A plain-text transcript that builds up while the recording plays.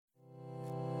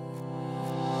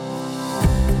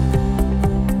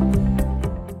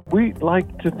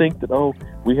like to think that, oh,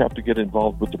 we have to get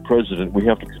involved with the president, we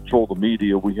have to control the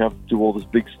media, we have to do all this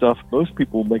big stuff. Most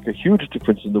people make a huge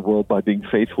difference in the world by being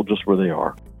faithful just where they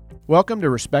are. Welcome to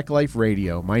Respect Life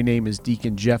Radio. My name is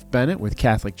Deacon Jeff Bennett with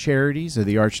Catholic Charities of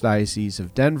the Archdiocese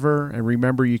of Denver. And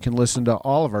remember, you can listen to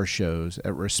all of our shows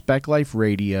at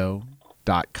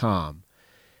respectliferadio.com.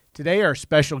 Today, our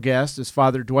special guest is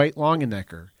Father Dwight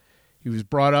Longenecker. He was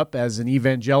brought up as an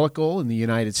evangelical in the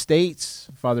United States.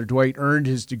 Father Dwight earned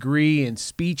his degree in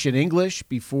speech and English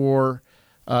before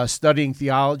studying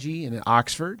theology in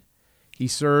Oxford. He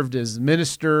served as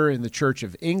minister in the Church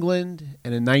of England,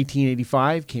 and in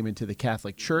 1985 came into the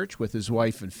Catholic Church with his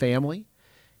wife and family.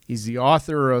 He's the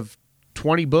author of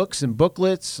 20 books and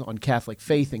booklets on Catholic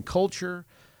faith and culture.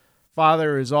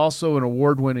 Father is also an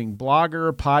award-winning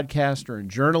blogger, podcaster, and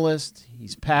journalist.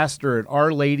 He's pastor at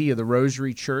Our Lady of the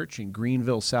Rosary Church in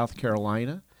Greenville, South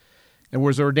Carolina, and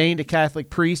was ordained a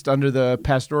Catholic priest under the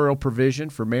pastoral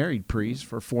provision for married priests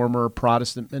for former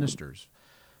Protestant ministers.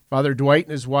 Father Dwight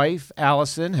and his wife,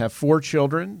 Allison, have 4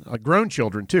 children, grown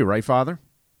children too, right, Father?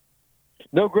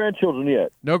 No grandchildren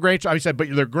yet. No grandchildren. I said, but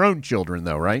they're grown children,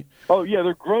 though, right? Oh, yeah,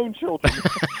 they're grown children.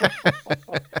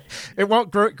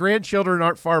 Grandchildren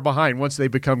aren't far behind once they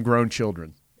become grown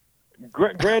children.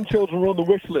 Grandchildren are on the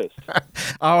wish list.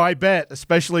 Oh, I bet,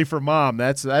 especially for Mom.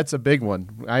 That's a big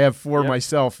one. I have 4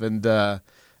 myself, and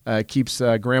keeps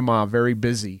Grandma very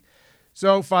busy.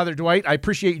 So, Father Dwight, I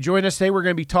appreciate you joining us today. We're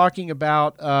going to be talking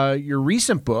about your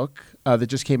recent book that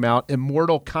just came out,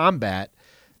 Immortal Combat,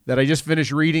 that I just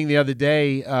finished reading the other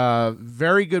day.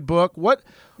 Very good book. What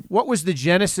was the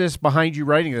genesis behind you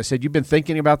writing this? Had you been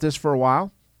thinking about this for a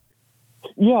while?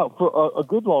 Yeah, for a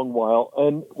good long while.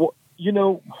 And,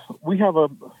 we have a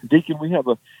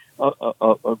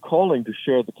calling to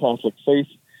share the Catholic faith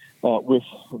with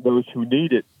those who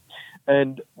need it.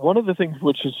 And one of the things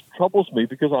which troubles me,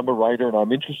 because I'm a writer and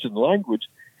I'm interested in language,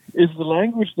 is the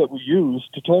language that we use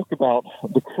to talk about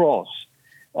the cross.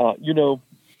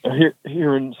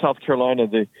 Here in South Carolina,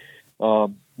 the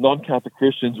non-Catholic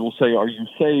Christians will say, "Are you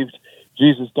saved?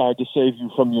 Jesus died to save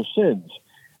you from your sins."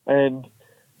 And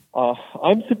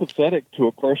I'm sympathetic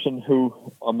to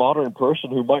a modern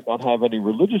person who might not have any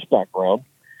religious background,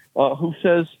 who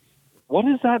says, "What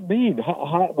does that mean?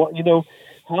 How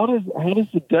does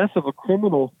the death of a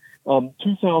criminal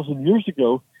 2,000 years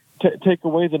ago take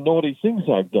away the naughty things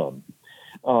I've done?"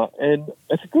 And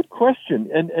it's a good question.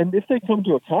 And if they come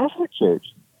to a Catholic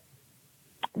church,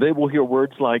 they will hear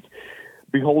words like,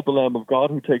 "Behold the Lamb of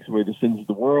God who takes away the sins of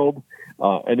the world."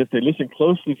 And if they listen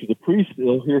closely to the priest,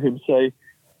 they'll hear him say,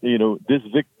 "This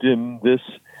victim, this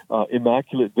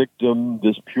immaculate victim,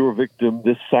 this pure victim,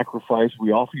 this sacrifice,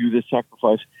 we offer you this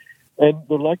sacrifice." And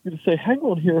they're likely to say, "Hang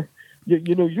on here,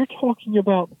 you're talking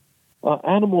about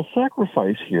animal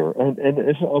sacrifice here. And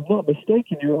if I'm not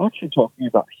mistaken, you're actually talking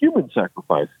about human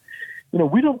sacrifice.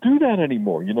 We don't do that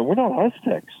anymore. We're not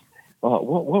Aztecs.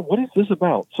 What is this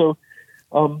about?" So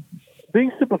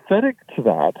being sympathetic to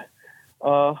that,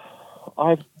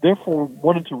 I've therefore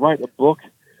wanted to write a book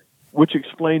which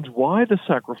explains why the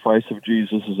sacrifice of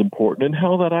Jesus is important and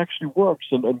how that actually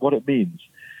works and what it means.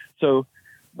 So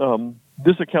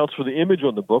this accounts for the image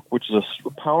on the book, which is a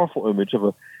powerful image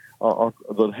of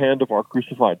the hand of our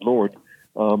crucified Lord,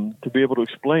 to be able to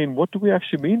explain what do we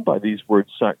actually mean by these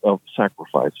words of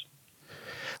sacrifice.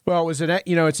 Well, it's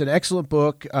an excellent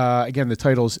book. Again, the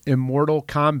title is Immortal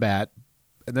Combat,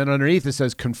 and then underneath it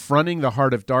says Confronting the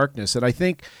Heart of Darkness. And I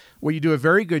think what you do a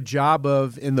very good job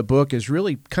of in the book is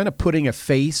really kind of putting a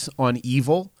face on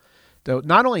evil to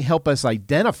not only help us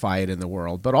identify it in the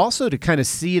world, but also to kind of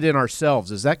see it in ourselves.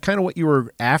 Is that kind of what you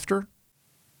were after?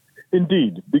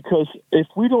 Indeed, because if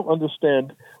we don't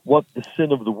understand what the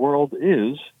sin of the world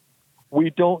is, we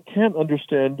can't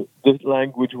understand the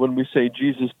language when we say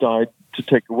Jesus died to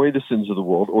take away the sins of the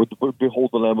world, or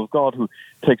behold the Lamb of God who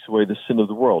takes away the sin of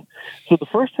the world. So the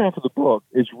first half of the book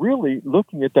is really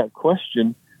looking at that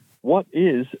question, what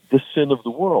is the sin of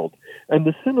the world? And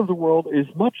the sin of the world is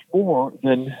much more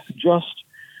than just,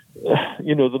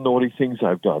 the naughty things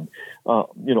I've done. I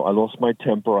lost my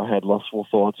temper. I had lustful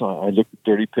thoughts. I looked at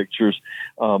dirty pictures.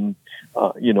 I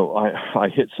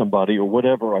hit somebody or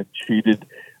whatever. I cheated.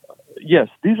 Yes,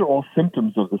 these are all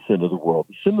symptoms of the sin of the world.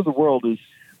 The sin of the world is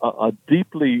a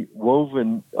deeply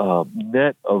woven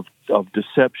net of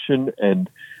deception and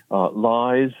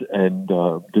lies and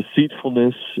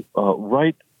deceitfulness,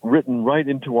 written right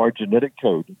into our genetic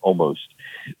code, almost,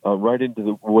 right into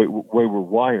the way we're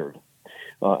wired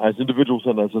as individuals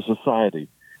and as a society.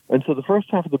 And so the first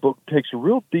half of the book takes a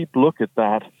real deep look at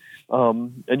that.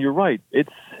 And you're right;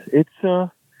 it's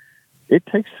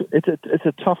it's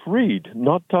a tough read.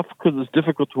 Not tough because it's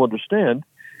difficult to understand,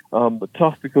 but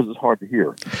tough because it's hard to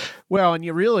hear. Well, and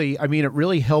it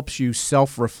really helps you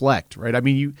self-reflect, right? I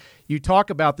mean, you talk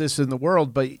about this in the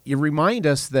world, but you remind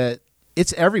us that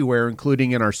it's everywhere,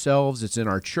 including in ourselves. It's in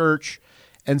our church.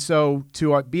 And so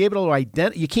to be able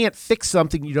to you can't fix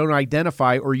something you don't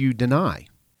identify or you deny.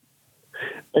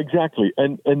 Exactly.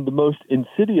 And the most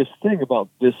insidious thing about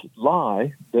this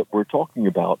lie that we're talking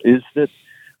about is that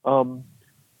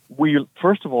we,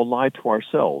 first of all, lie to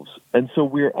ourselves. And so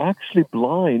we're actually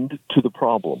blind to the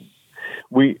problem.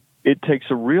 It takes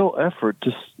a real effort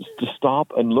to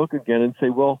stop and look again and say,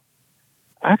 well,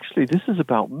 actually, this is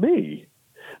about me.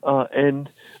 And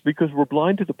because we're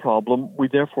blind to the problem, we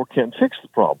therefore can't fix the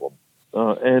problem.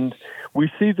 And we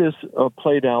see this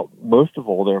played out most of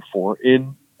all, therefore,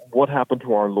 in what happened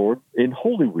to our Lord in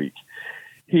Holy Week.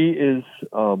 He is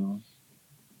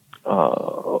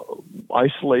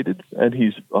isolated, and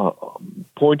he's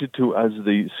pointed to as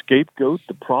the scapegoat,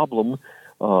 the problem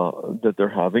that they're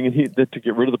having, and that to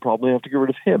get rid of the problem, they have to get rid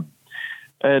of him.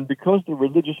 And because the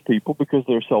religious people, because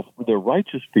they're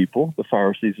righteous people, the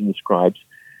Pharisees and the scribes,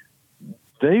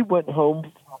 they went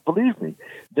home, believe me,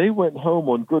 they went home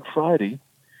on Good Friday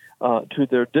to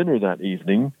their dinner that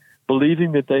evening,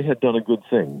 believing that they had done a good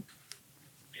thing.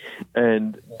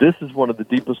 And this is one of the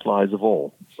deepest lies of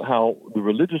all, how the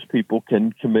religious people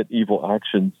can commit evil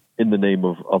actions in the name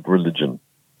of religion.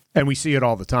 And we see it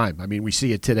all the time. I mean, we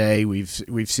see it today. We've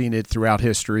seen it throughout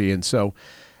history. And so,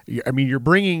 I mean, you're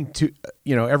bringing to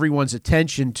everyone's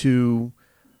attention to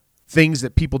things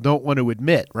that people don't want to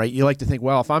admit, right? You like to think,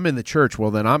 well, if I'm in the church,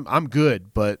 well, then I'm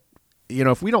good. But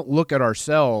if we don't look at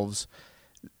ourselves,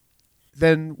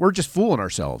 then we're just fooling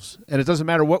ourselves. And it doesn't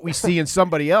matter what we see in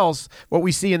somebody else. What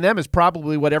we see in them is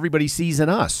probably what everybody sees in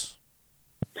us.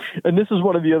 And this is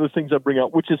one of the other things I bring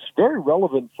out, which is very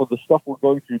relevant for the stuff we're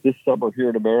going through this summer here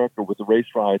in America with the race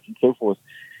riots and so forth,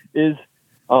 is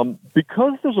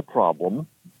because there's a problem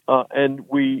and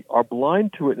we are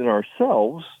blind to it in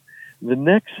ourselves, the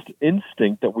next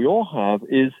instinct that we all have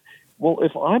is, well,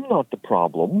 if I'm not the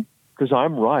problem, because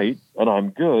I'm right and I'm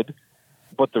good,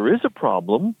 but there is a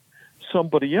problem,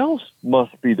 somebody else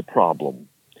must be the problem.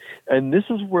 And this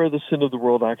is where the sin of the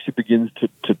world actually begins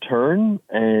to turn,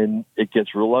 and it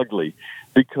gets real ugly.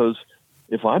 Because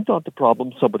if I'm not the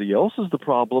problem, somebody else is the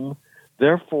problem.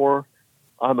 Therefore,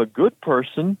 I'm a good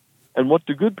person. And what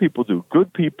do good people do?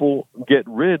 Good people get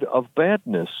rid of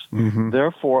badness. Mm-hmm.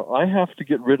 Therefore, I have to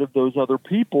get rid of those other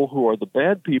people who are the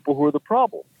bad people who are the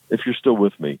problem, if you're still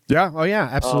with me. Yeah. Oh, yeah,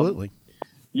 absolutely.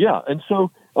 Yeah. And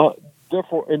so,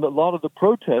 therefore, in a lot of the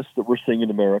protests that we're seeing in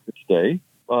America today,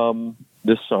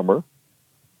 this summer,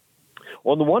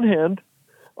 on the one hand,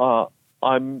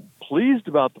 I'm pleased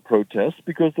about the protests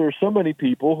because there are so many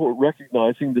people who are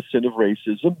recognizing the sin of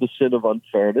racism, the sin of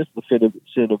unfairness, the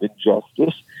sin of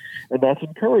injustice, and that's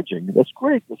encouraging. That's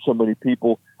great that so many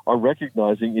people are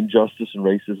recognizing injustice and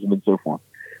racism and so forth.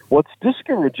 What's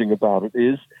discouraging about it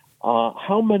is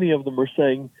how many of them are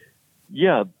saying,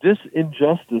 yeah, this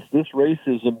injustice, this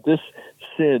racism, this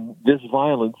sin, this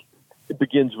violence, it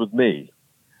begins with me.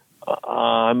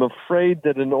 I'm afraid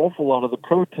that in an awful lot of the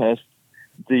protests,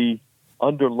 the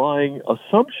underlying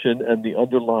assumption and the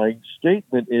underlying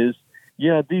statement is,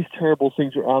 yeah, these terrible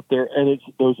things are out there, and it's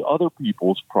those other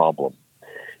people's problem.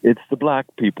 It's the black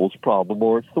people's problem,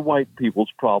 or it's the white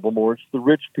people's problem, or it's the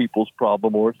rich people's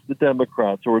problem, or it's the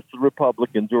Democrats, or it's the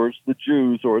Republicans, or it's the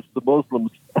Jews, or it's the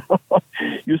Muslims.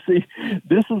 You see,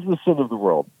 this is the sin of the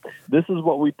world. This is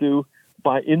what we do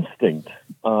by instinct,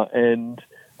 and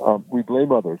we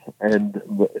blame others. And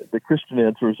the Christian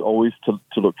answer is always to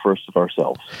look first at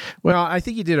ourselves. Well, I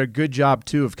think you did a good job,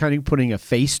 too, of kind of putting a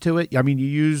face to it. I mean, you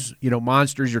use,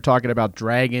 monsters. You're talking about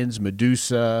dragons,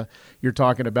 Medusa. You're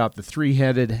talking about the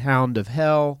three-headed hound of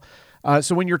hell.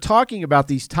 So when you're talking about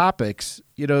these topics,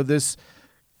 this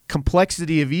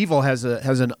complexity of evil has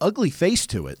an ugly face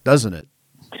to it, doesn't it?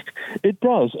 It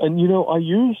does. And, I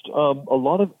used a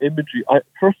lot of imagery.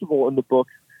 First of all, in the book,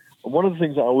 one of the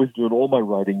things I always do in all my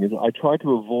writing is I try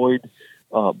to avoid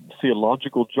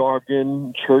theological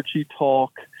jargon, churchy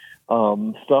talk,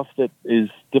 stuff that is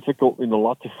difficult,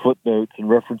 lots of footnotes and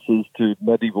references to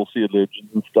medieval theologians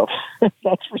and stuff.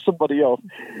 That's for somebody else.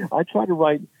 I try to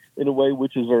write in a way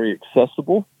which is very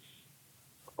accessible.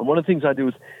 And one of the things I do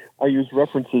is I use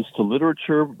references to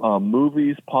literature,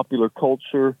 movies, popular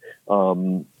culture,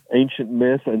 ancient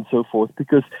myth, and so forth,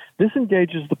 because this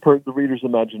engages the reader's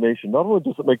imagination. Not only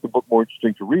does it make the book more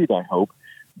interesting to read, I hope,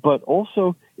 but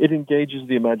also it engages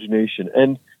the imagination.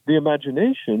 And the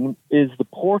imagination is the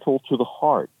portal to the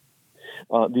heart.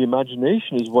 The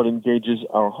imagination is what engages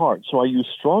our heart. So I use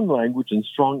strong language and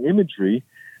strong imagery.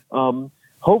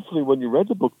 Hopefully, when you read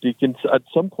the book, Deacon, at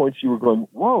some points you were going,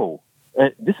 "Whoa,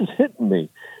 this is hitting me."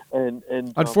 And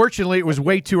unfortunately, it was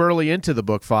way too early into the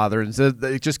book, Father, and so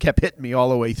it just kept hitting me all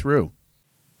the way through.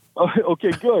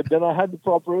 Okay, good. Then I had the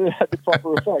proper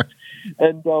effect,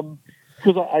 and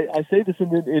because I say this in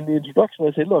the introduction,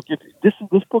 I say, look, if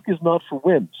this book is not for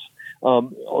wimps.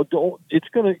 It's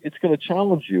gonna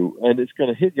challenge you, and it's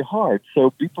gonna hit you hard.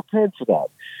 So be prepared for that.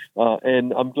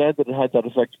 And I'm glad that it had that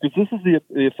effect, because this is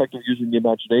the effect of using the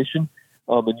imagination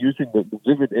and using the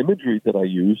vivid imagery that I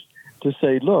use to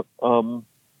say, look.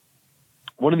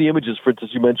 One of the images, for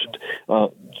instance, you mentioned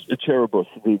Cerberus,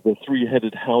 the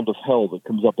three-headed hound of hell that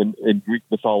comes up in Greek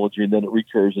mythology, and then it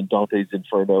recurs in Dante's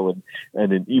Inferno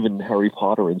and in even Harry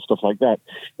Potter and stuff like that.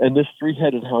 And this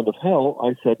three-headed hound of hell,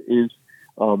 I said, is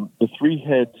the three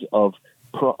heads of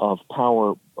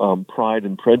power, pride,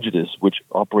 and prejudice, which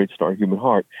operates in our human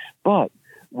heart. But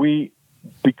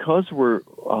because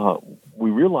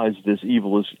we realize this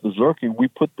evil is lurking, we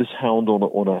put this hound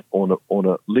on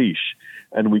a leash,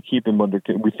 and we keep him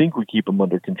we think we keep him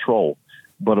under control,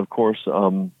 but of course,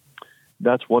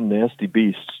 that's one nasty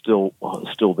beast still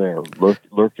there,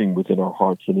 lurking within our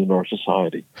hearts and in our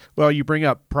society. Well, you bring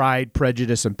up pride,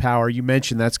 prejudice, and power. You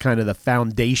mentioned that's kind of the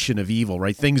foundation of evil,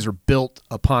 right? Things are built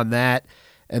upon that.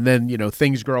 And then,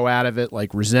 things grow out of it,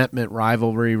 like resentment,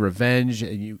 rivalry, revenge,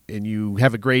 and you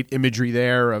have a great imagery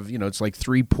there of, it's like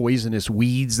three poisonous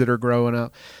weeds that are growing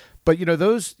up. But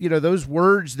those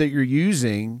words that you're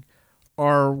using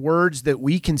are words that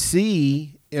we can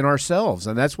see in ourselves,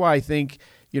 and that's why I think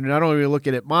not only are we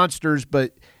looking at monsters,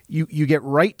 but you get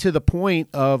right to the point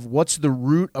of what's the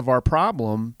root of our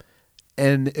problem,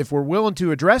 and if we're willing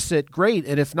to address it, great,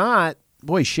 and if not,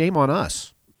 boy, shame on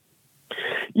us.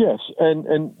 Yes,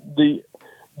 and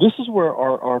this is where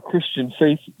our Christian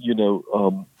faith,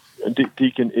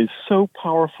 Deacon, is so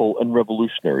powerful and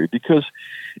revolutionary, because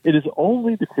it is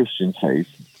only the Christian faith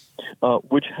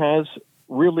which has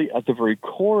really at the very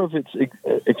core of its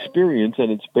experience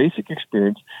and its basic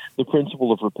experience the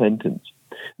principle of repentance.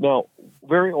 Now,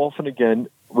 very often again,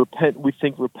 we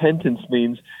think repentance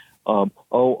means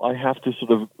I have to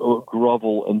sort of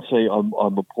grovel and say I'm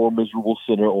a poor, miserable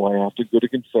sinner. I have to go to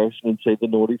confession and say the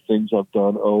naughty things I've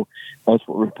done. That's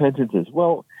what repentance is.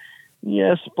 Well,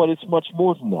 yes, but it's much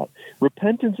more than that.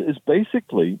 Repentance is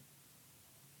basically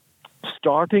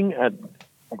starting at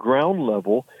ground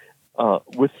level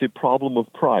with the problem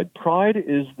of pride. Pride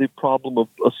is the problem of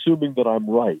assuming that I'm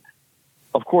right.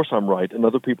 Of course I'm right, and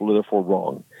other people are therefore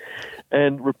wrong.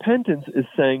 And repentance is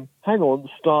saying, hang on,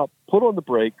 stop, put on the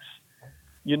brakes.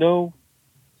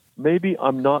 Maybe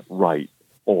I'm not right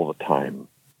all the time.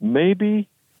 Maybe,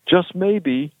 just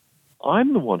maybe,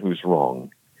 I'm the one who's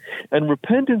wrong. And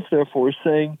repentance, therefore, is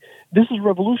saying, this is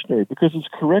revolutionary because it's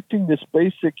correcting this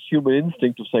basic human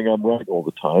instinct of saying I'm right all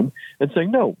the time and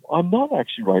saying, no, I'm not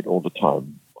actually right all the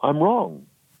time. I'm wrong.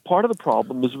 Part of the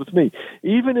problem is with me.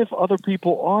 Even if other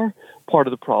people are part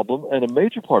of the problem and a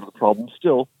major part of the problem,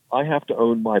 still, I have to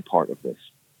own my part of this.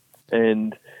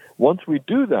 And once we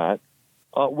do that,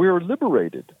 we're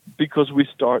liberated because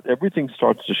everything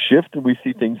starts to shift and we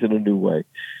see things in a new way.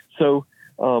 So,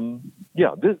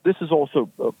 this is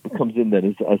also comes in then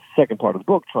as a second part of the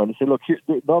book, trying to say, look, here,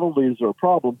 not only is there a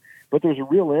problem, but there's a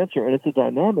real answer, and it's a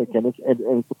dynamic, and it's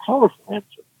a powerful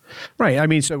answer. Right. I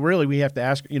mean, so really we have to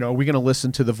ask, are we going to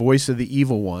listen to the voice of the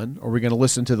evil one, or are we going to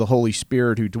listen to the Holy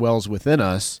Spirit who dwells within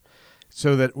us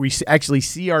so that we actually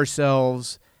see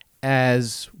ourselves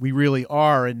as we really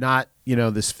are and not,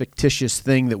 this fictitious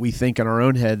thing that we think in our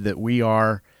own head that we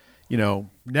are,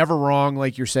 never wrong,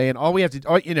 like you're saying. All we have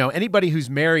to, anybody who's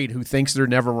married who thinks they're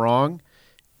never wrong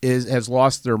has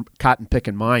lost their cotton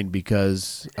picking mind,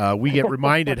 because we get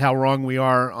reminded how wrong we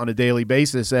are on a daily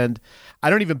basis. And I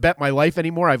don't even bet my life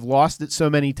anymore. I've lost it so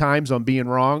many times on being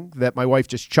wrong that my wife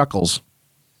just chuckles.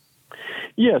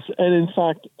 Yes, and in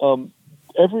fact,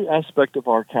 every aspect of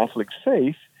our Catholic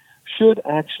faith should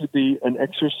actually be an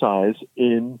exercise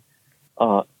in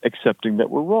accepting that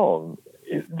we're wrong.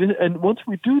 And once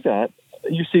we do that,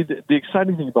 you see, the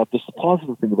exciting thing about this, the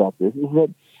positive thing about this, is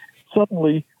that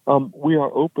suddenly we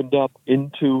are opened up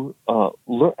into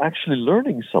actually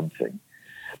learning something.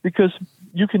 Because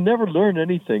you can never learn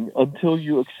anything until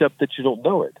you accept that you don't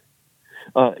know it.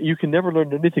 You can never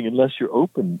learn anything unless you're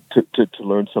open to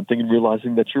learn something and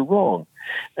realizing that you're wrong.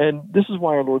 And this is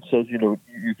why our Lord says, you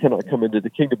cannot come into the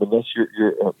kingdom unless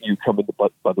you come in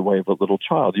by the way of a little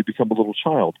child. You become a little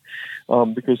child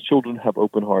because children have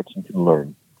open hearts and can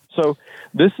learn. So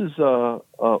this is a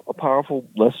powerful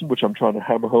lesson which I'm trying to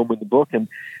hammer home in the book.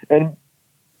 And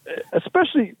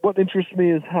especially what interests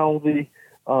me is how the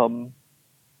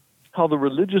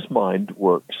religious mind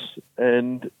works,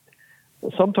 and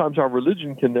sometimes our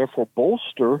religion can therefore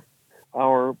bolster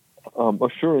our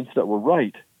assurance that we're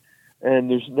right.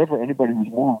 And there's never anybody who's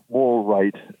more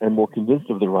right and more convinced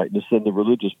of their rightness than the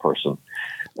religious person.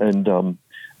 And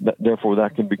therefore,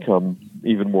 that can become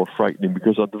even more frightening,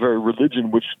 because of the very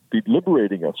religion which be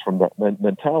liberating us from that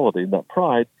mentality and that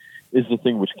pride is the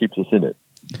thing which keeps us in it.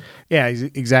 Yeah,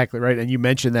 exactly right. And you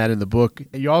mentioned that in the book.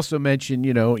 You also mentioned,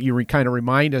 you kind of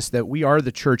remind us that we are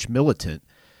the church militant.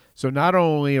 So not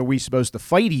only are we supposed to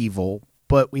fight evil,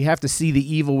 but we have to see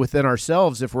the evil within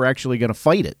ourselves if we're actually going to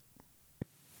fight it.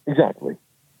 Exactly.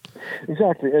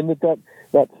 And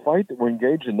that fight that we're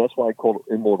engaged in, that's why I call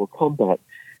it immortal combat,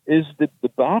 is the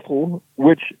battle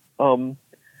which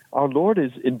our Lord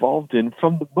is involved in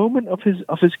from the moment of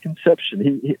his conception.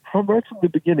 He right from the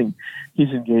beginning, he's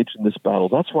engaged in this battle.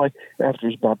 That's why after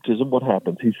his baptism, what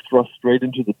happens? He's thrust straight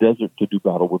into the desert to do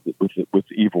battle with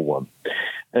the evil one.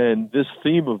 And this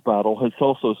theme of battle has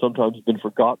also sometimes been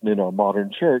forgotten in our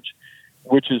modern church,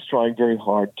 which is trying very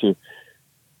hard to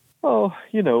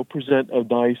present a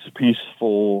nice,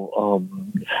 peaceful,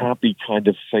 happy kind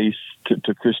of face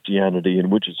to Christianity, in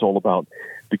which it's all about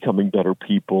becoming better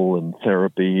people and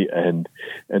therapy and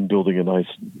building a nice,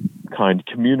 kind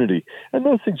community. And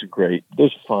those things are great.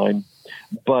 Those are fine.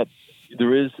 But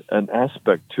there is an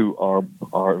aspect to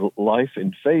our life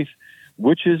in faith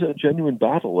which is a genuine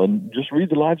battle. And just read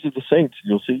the lives of the saints, and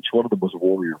you'll see each one of them was a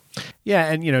warrior.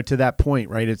 Yeah, and, to that point,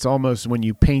 right, it's almost when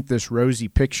you paint this rosy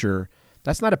picture,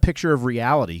 that's not a picture of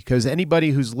reality, because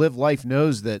anybody who's lived life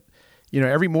knows that,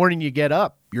 every morning you get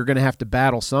up, you're going to have to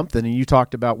battle something. And you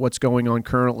talked about what's going on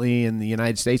currently in the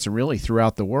United States and really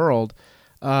throughout the world.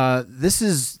 This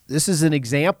is an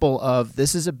example of,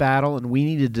 this is a battle, and we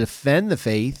need to defend the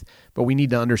faith, but we need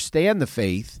to understand the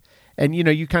faith. And,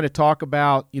 you kind of talk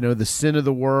about, the sin of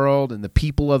the world and the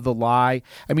people of the lie.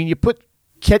 I mean, you put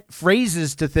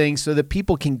phrases to things so that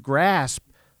people can grasp,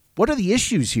 what are the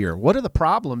issues here? What are the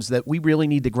problems that we really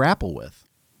need to grapple with?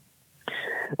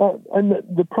 And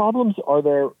the problems are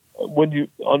there when you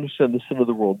understand the sin of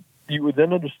the world. You would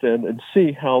then understand and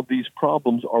see how these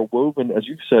problems are woven, as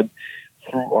you've said,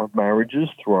 through our marriages,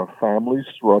 through our families,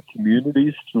 through our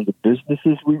communities, through the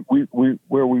businesses where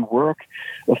we work,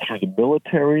 through the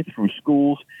military, through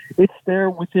schools. It's there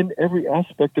within every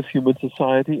aspect of human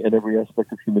society and every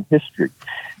aspect of human history.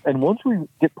 And once we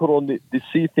get put on to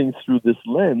see things through this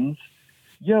lens,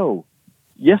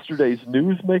 yesterday's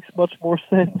news makes much more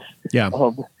sense. Yeah.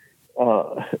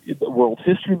 The world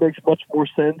history makes much more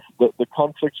sense. The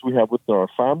conflicts we have with our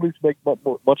families make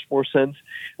much more sense,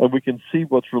 and we can see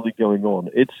what's really going on.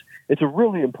 It's a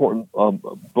really important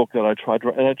book that I tried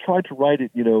to write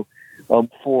it,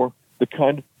 for the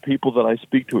kind of people that I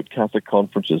speak to at Catholic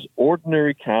conferences,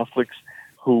 ordinary Catholics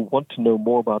who want to know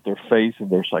more about their faith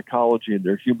and their psychology and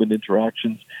their human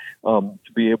interactions, to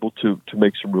be able to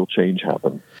make some real change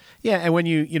happen. Yeah, and when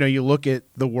you look at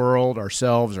the world,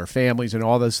 ourselves, our families, and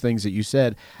all those things that you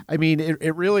said, I mean,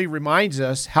 it really reminds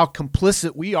us how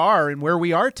complicit we are in where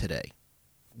we are today.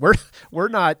 We're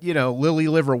not, lily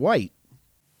liver white.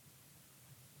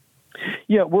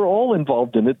 Yeah, we're all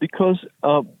involved in it because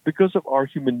of our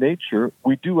human nature.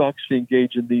 We do actually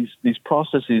engage in these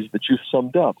processes that you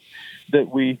summed up, that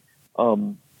we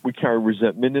carry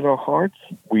resentment in our hearts.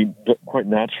 We quite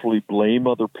naturally blame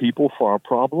other people for our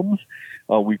problems.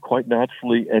 We quite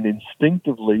naturally and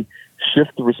instinctively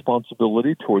shift the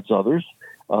responsibility towards others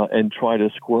and try to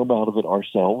squirm out of it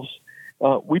ourselves.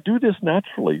 We do this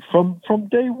naturally from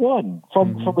day one.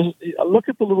 Look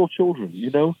at the little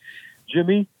children.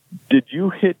 Jimmy, did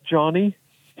you hit Johnny?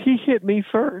 He hit me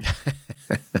first.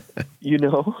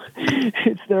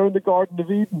 It's there in the Garden of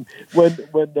Eden when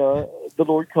the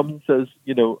Lord comes and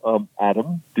says,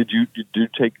 Adam, did you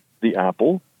take the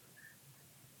apple?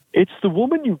 It's the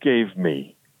woman you gave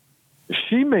me.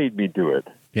 She made me do it.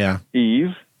 Yeah.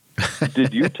 Eve,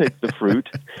 did you take the fruit?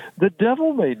 The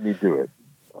devil made me do it.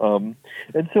 And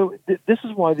so this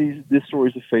is why these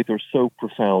stories of faith are so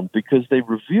profound, because they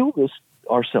reveal this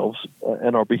ourselves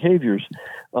and our behaviors,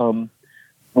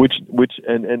 which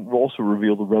also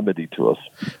reveal the remedy to us.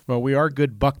 Well, we are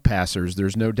good buck passers.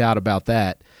 There's no doubt about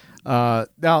that.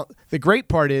 Now, the great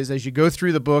part is, as you go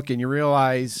through the book and you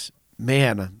realize,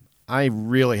 man, I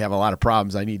really have a lot of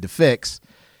problems I need to fix.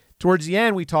 Towards the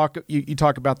end, you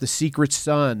talk about the secret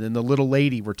son and the little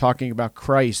lady. We're talking about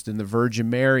Christ and the Virgin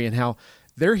Mary and how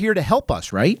they're here to help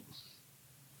us, right?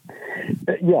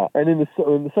 Yeah, and in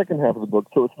the second half of the book,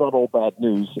 so it's not all bad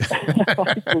news.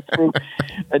 I go through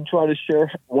and try to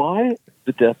share why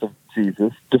the death of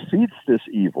Jesus defeats this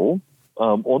evil,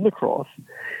 on the cross,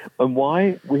 and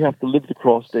why we have to live the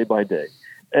cross day by day.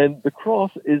 And the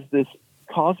cross is this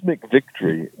cosmic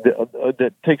victory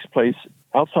that takes place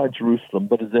outside Jerusalem,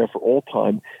 but is there for all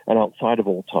time and outside of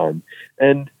all time.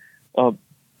 And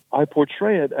I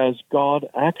portray it as God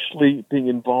actually being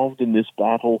involved in this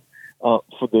battle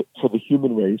for the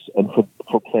human race and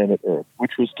for planet Earth,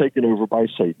 which was taken over by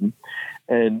Satan.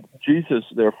 And Jesus,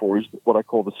 therefore, is what I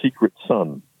call the secret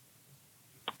son,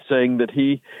 saying that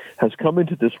he has come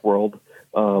into this world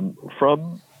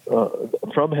from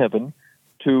heaven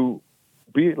to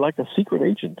be like a secret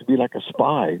agent, to be like a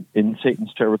spy in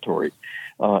Satan's territory.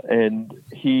 And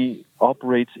he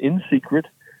operates in secret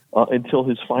until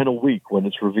his final week, when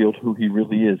it's revealed who he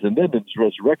really is. And then in his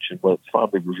resurrection, when it's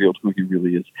finally revealed who he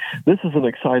really is. This is an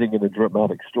exciting and a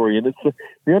dramatic story, and it's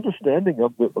the understanding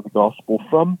of the gospel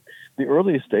from the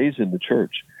earliest days in the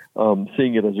church,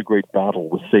 seeing it as a great battle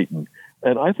with Satan.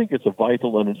 And I think it's a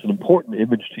vital and it's an important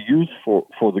image to use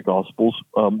for the Gospels,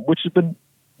 which has been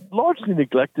largely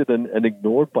neglected and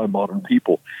ignored by modern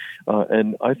people.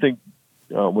 And I think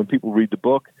when people read the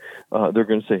book, they're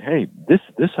going to say, hey,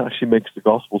 this actually makes the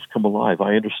Gospels come alive.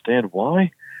 I understand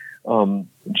why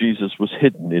Jesus was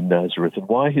hidden in Nazareth and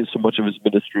why so much of his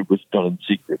ministry was done in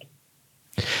secret.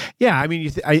 Yeah, I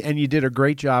mean, and you did a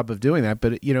great job of doing that.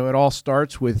 But, it all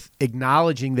starts with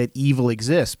acknowledging that evil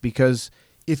exists, because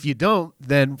if you don't,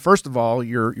 then first of all,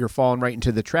 you're falling right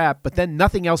into the trap, but then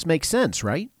nothing else makes sense,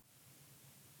 right?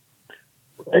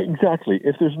 Exactly.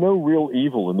 If there's no real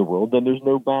evil in the world, then there's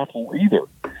no battle either.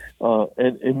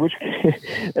 And in which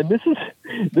case, and this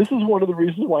is one of the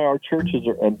reasons why our churches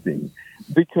are empty,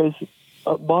 because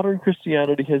modern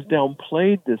Christianity has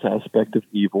downplayed this aspect of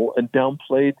evil and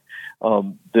downplayed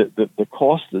the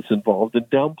cost that's involved and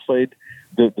downplayed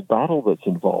the battle that's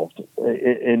involved,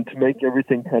 and to make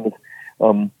everything kind of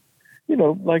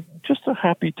like just a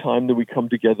happy time that we come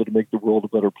together to make the world a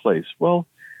better place. Well,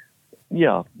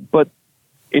 yeah, but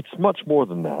it's much more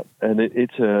than that, and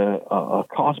it's a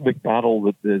cosmic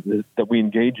battle that we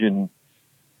engage in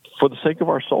for the sake of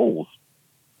our souls.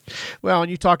 Well,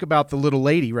 and you talk about the little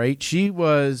lady, right? She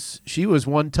was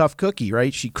one tough cookie,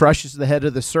 right? She crushes the head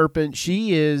of the serpent.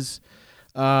 She is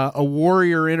a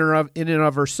warrior in and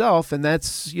of herself, and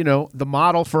that's the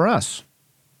model for us.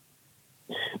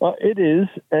 It is,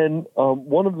 and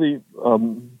one of the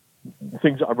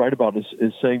things I write about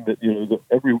is saying that that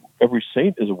every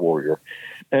saint is a warrior,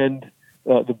 and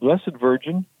the Blessed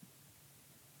Virgin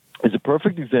is a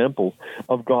perfect example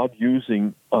of God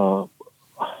using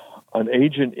an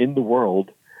agent in the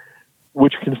world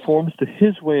which conforms to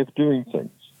his way of doing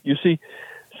things. You see,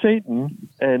 Satan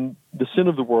and the sin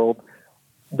of the world,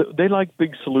 they like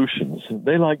big solutions.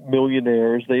 They like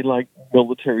millionaires. They like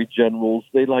military generals.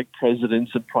 They like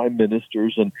presidents and prime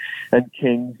ministers and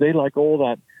kings. They like all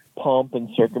that pomp and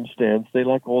circumstance. They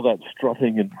like all that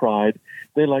strutting and pride.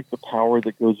 They like the power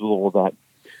that goes with all that.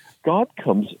 God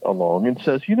comes along and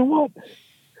says, you know what?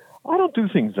 I don't do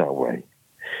things that way.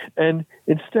 And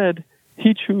instead,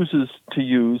 he chooses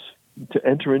to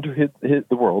enter into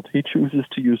the world. He chooses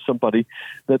to use somebody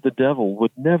that the devil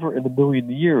would never in a million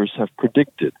years have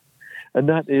predicted. And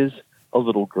that is a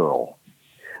little girl,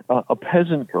 a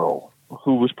peasant girl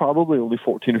who was probably only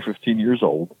 14 or 15 years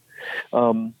old,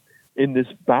 in this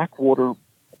backwater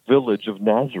village of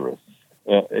Nazareth.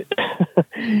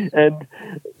 And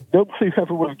nobody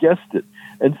ever would have guessed it.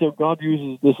 And so God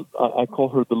uses this, I call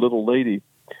her the little lady.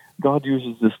 God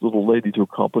uses this little lady to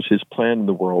accomplish his plan in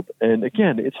the world. And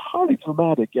again, it's highly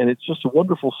dramatic, and it's just a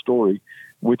wonderful story,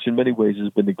 which in many ways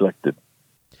has been neglected.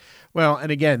 Well,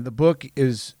 and again, the book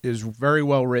is very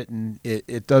well written.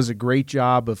 It does a great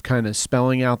job of kind of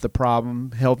spelling out the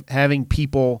problem, having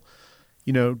people,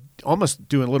 almost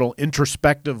doing a little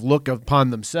introspective look upon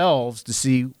themselves to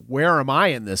see, where am I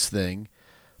in this thing?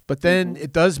 But then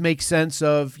it does make sense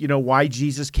of, why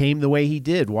Jesus came the way he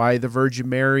did, why the Virgin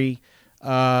Mary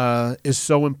is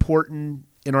so important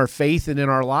in our faith and in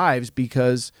our lives,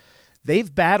 because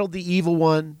they've battled the evil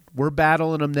one. We're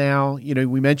battling them now.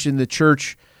 We mentioned the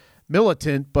church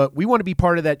militant, but we want to be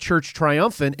part of that church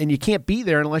triumphant, and you can't be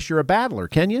there unless you're a battler,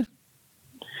 can you?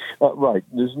 Right.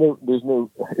 There's no.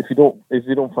 If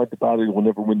you don't fight the battle, you will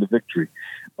never win the victory.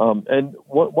 And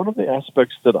one of the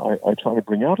aspects that I try to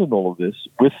bring out in all of this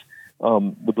with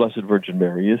the Blessed Virgin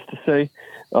Mary is to say,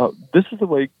 this is the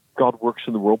way God works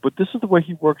in the world, but this is the way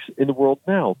he works in the world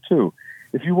now, too.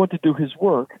 If you want to do his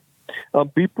work,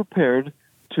 be prepared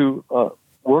to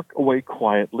work away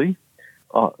quietly,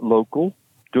 local,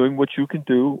 doing what you can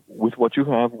do with what you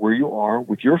have, where you are,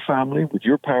 with your family, with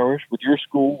your parish, with your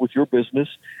school, with your business.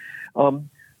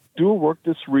 Do a work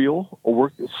that's real, a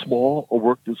work that's small, a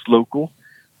work that's local.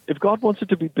 if God wants it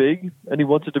to be big and he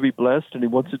wants it to be blessed and he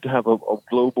wants it to have a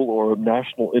global or a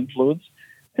national influence,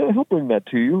 he'll bring that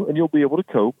to you and you'll be able to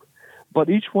cope. But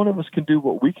each one of us can do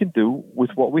what we can do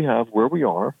with what we have, where we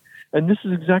are. And this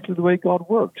is exactly the way God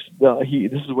works.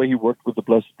 This is the way he worked with the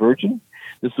Blessed Virgin.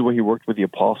 This is the way he worked with the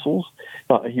apostles.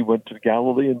 He went to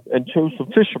Galilee and chose some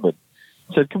fishermen.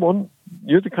 Said, come on,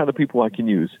 you're the kind of people I can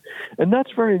use. And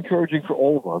that's very encouraging for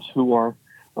all of us who are,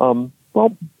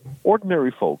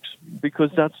 ordinary folks, because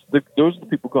those are the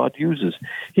people God uses.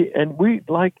 And we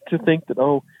like to think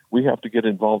that, we have to get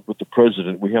involved with the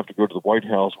president. We have to go to the White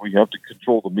House. We have to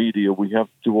control the media. We have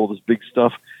to do all this big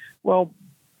stuff. Well,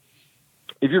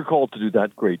 if you're called to do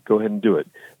that, great, go ahead and do it.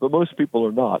 But most people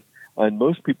are not. And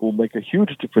most people make a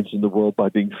huge difference in the world by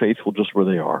being faithful just where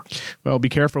they are. Well, be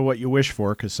careful what you wish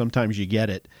for, because sometimes you get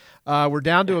it. We're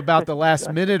down to about the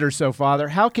last minute or so, Father.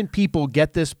 How can people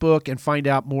get this book and find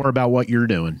out more about what you're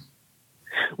doing?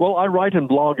 Well, I write and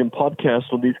blog and podcast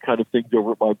on these kind of things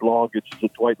over at my blog. It's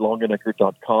at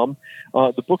DwightLongenecker.com.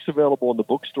 The book's available in the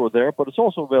bookstore there, but it's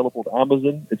also available at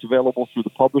Amazon. It's available through the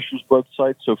publisher's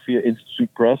website, Sophia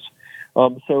Institute Press.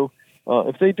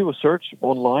 If they do a search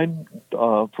online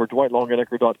for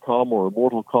DwightLongenecker.com or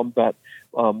Mortal Kombat,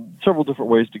 several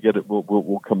different ways to get it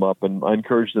will come up, and I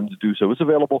encourage them to do so. It's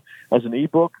available as an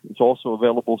ebook. It's also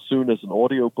available soon as an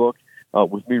audio book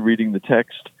with me reading the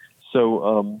text.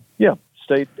 So,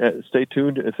 stay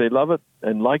tuned. If they love it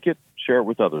and like it, share it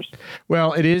with others.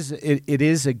 Well, it is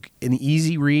an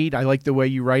easy read. I like the way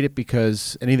you write it,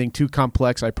 because anything too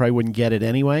complex, I probably wouldn't get it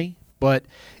anyway. But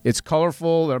it's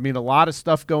colorful. I mean, a lot of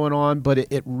stuff going on, but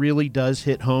it really does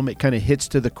hit home. It kind of hits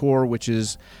to the core, which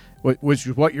is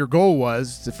what your goal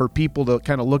was, for people to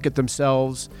kind of look at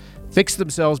themselves, fix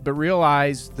themselves, but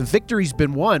realize the victory's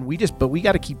been won. But we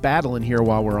got to keep battling here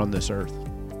while we're on this earth.